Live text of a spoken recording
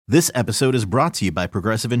This episode is brought to you by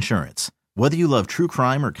Progressive Insurance. Whether you love true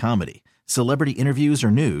crime or comedy, celebrity interviews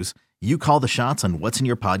or news, you call the shots on what's in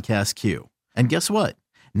your podcast queue. And guess what?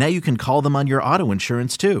 Now you can call them on your auto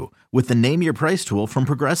insurance too with the Name Your Price tool from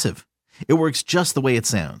Progressive. It works just the way it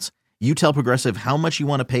sounds. You tell Progressive how much you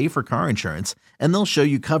want to pay for car insurance, and they'll show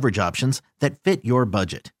you coverage options that fit your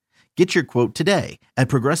budget. Get your quote today at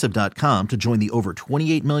Progressive.com to join the over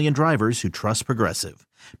 28 million drivers who trust Progressive.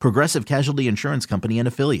 Progressive Casualty Insurance Company and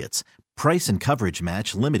Affiliates. Price and coverage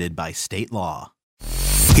match limited by state law.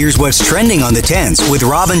 Here's what's trending on the 10's with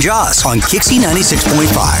Rob and Joss on Kixie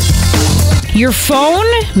 96.5. Your phone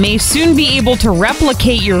may soon be able to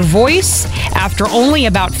replicate your voice after only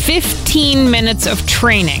about 15 minutes of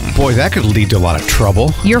training. Boy, that could lead to a lot of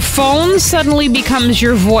trouble. Your phone suddenly becomes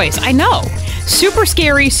your voice. I know. Super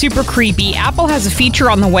scary, super creepy. Apple has a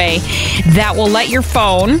feature on the way that will let your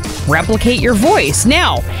phone replicate your voice.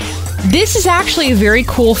 Now, this is actually a very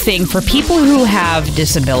cool thing for people who have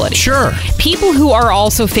disabilities. Sure. People who are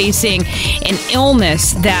also facing an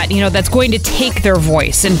illness that, that's going to take their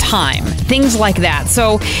voice and time. Things like that.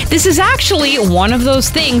 So this is actually one of those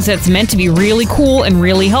things that's meant to be really cool and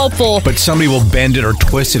really helpful. But somebody will bend it or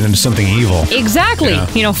twist it into something evil. Exactly.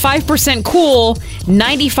 Yeah. 5% cool,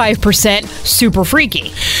 95% super freaky.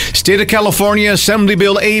 State of California Assembly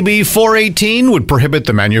Bill AB 418 would prohibit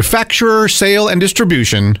the manufacture, sale, and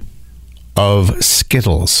distribution of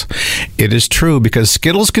Skittles. It is true because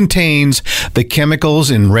Skittles contains the chemicals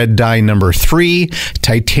in red dye number 3,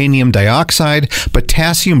 titanium dioxide,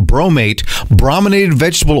 potassium bromate, brominated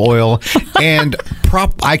vegetable oil, and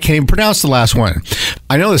I can't even pronounce the last one.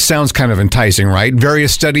 I know this sounds kind of enticing, right?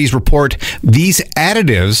 Various studies report these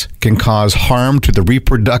additives can cause harm to the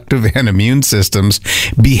reproductive and immune systems,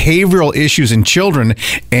 behavioral issues in children,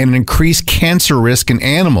 and increase cancer risk in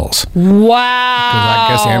animals. Wow. I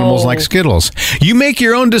guess animals like Skittles. You make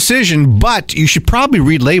your own decision, but you should probably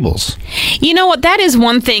read labels. You know what? That is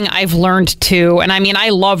one thing I've learned too. And I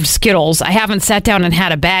loved Skittles. I haven't sat down and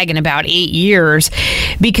had a bag in about 8 years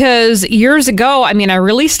because years ago, I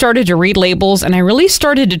really started to read labels and I really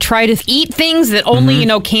started to try to eat things that only,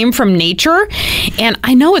 came from nature. And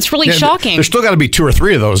I know it's really shocking. There's still got to be 2 or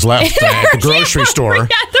 3 of those left at the grocery store. Yeah,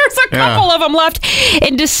 there's a couple of them left.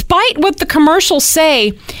 And despite what the commercials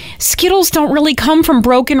say, Skittles don't really come from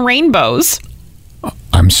broken rainbows.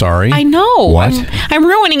 I'm sorry? I know. What? I'm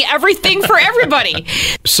ruining everything for everybody.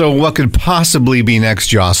 So what could possibly be next,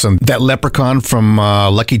 Jocelyn? That leprechaun from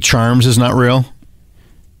Lucky Charms is not real?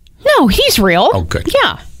 No, he's real. Oh, good.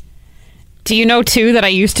 Yeah. Do you know, too, that I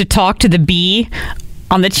used to talk to the bee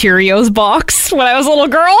on the Cheerios box when I was a little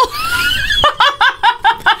girl?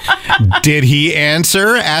 Did he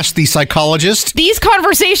answer? Asked the psychologist. These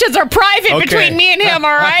conversations are private between me and him,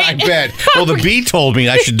 all right? I bet. Well, the bee told me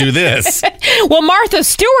I should do this. Well, Martha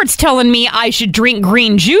Stewart's telling me I should drink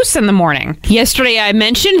green juice in the morning. Yesterday, I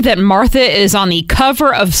mentioned that Martha is on the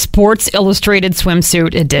cover of Sports Illustrated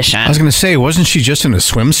Swimsuit Edition. I was going to say, wasn't she just in a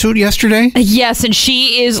swimsuit yesterday? Yes, and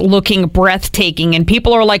she is looking breathtaking, and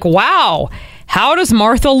people are like, wow. How does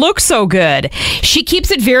Martha look so good? She keeps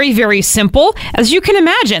it very, very simple. As you can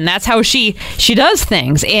imagine, that's how she does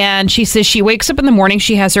things. And she says she wakes up in the morning,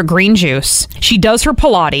 she has her green juice. She does her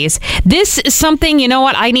Pilates. This is something,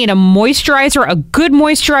 I need a moisturizer, a good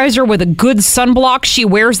moisturizer with a good sunblock. She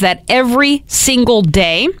wears that every single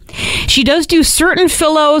day. She does do certain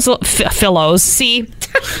certain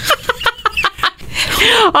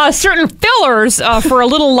fillers for a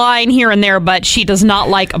little line here and there, but she does not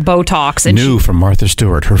like Botox. And New from Martha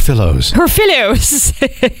Stewart, her pillows.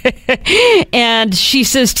 And she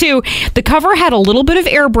says, too, the cover had a little bit of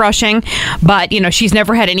airbrushing, but, she's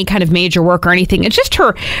never had any kind of major work or anything. It's just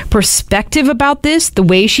her perspective about this, the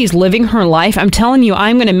way she's living her life. I'm telling you,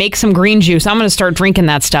 I'm going to make some green juice. I'm going to start drinking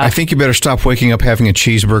that stuff. I think you better stop waking up having a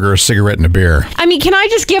cheeseburger, a cigarette, and a beer. Can I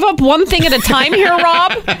just give up one thing at a time here,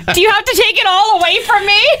 Rob? Do you have to take it all away from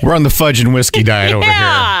me? We're on the fudge and whiskey diet over here.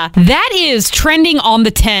 That is trending on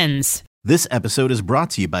the 10's. This episode is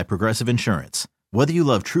brought to you by Progressive Insurance. Whether you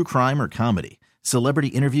love true crime or comedy, celebrity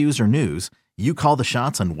interviews or news, you call the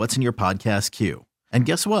shots on what's in your podcast queue. And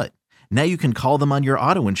guess what? Now you can call them on your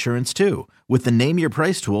auto insurance too with the Name Your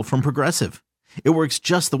Price tool from Progressive. It works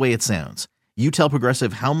just the way it sounds. You tell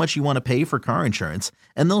Progressive how much you want to pay for car insurance,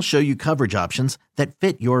 and they'll show you coverage options that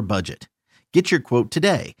fit your budget. Get your quote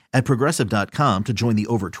today at Progressive.com to join the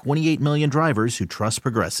over 28 million drivers who trust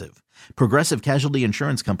Progressive. Progressive Casualty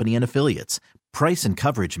Insurance Company and Affiliates. Price and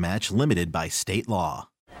coverage match limited by state law.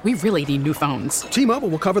 We really need new phones. T-Mobile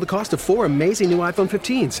will cover the cost of 4 amazing new iPhone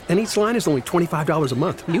 15s, and each line is only $25 a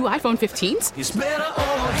month. New iPhone 15s? It's better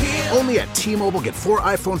over here. Only at T-Mobile, get 4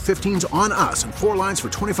 iPhone 15s on us and 4 lines for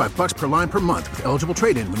 $25 per line per month with eligible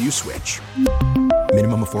trade-in when you switch.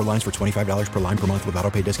 Minimum of 4 lines for $25 per line per month with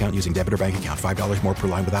autopay discount using debit or bank account. $5 more per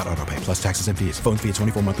line without autopay, plus taxes and fees. Phone fee at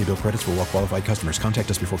 24 monthly bill credits for well-qualified customers. Contact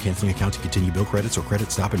us before canceling account to continue bill credits or credit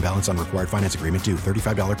stop and balance on required finance agreement due.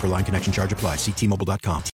 $35 per line connection charge applies. See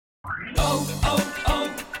T-Mobile.com.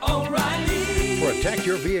 O'Reilly. Protect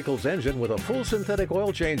your vehicle's engine with a full synthetic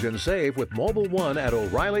oil change and save with Mobile One at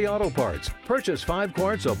O'Reilly Auto Parts. Purchase 5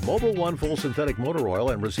 quarts of Mobile One full synthetic motor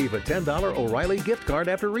oil and receive a $10 O'Reilly gift card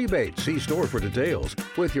after rebate. See store for details.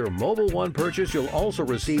 With your Mobile One purchase, you'll also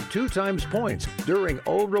receive 2 times points during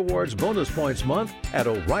O Rewards Bonus Points Month at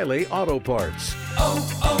O'Reilly Auto Parts.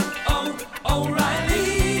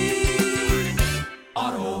 O'Reilly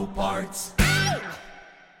Auto Parts.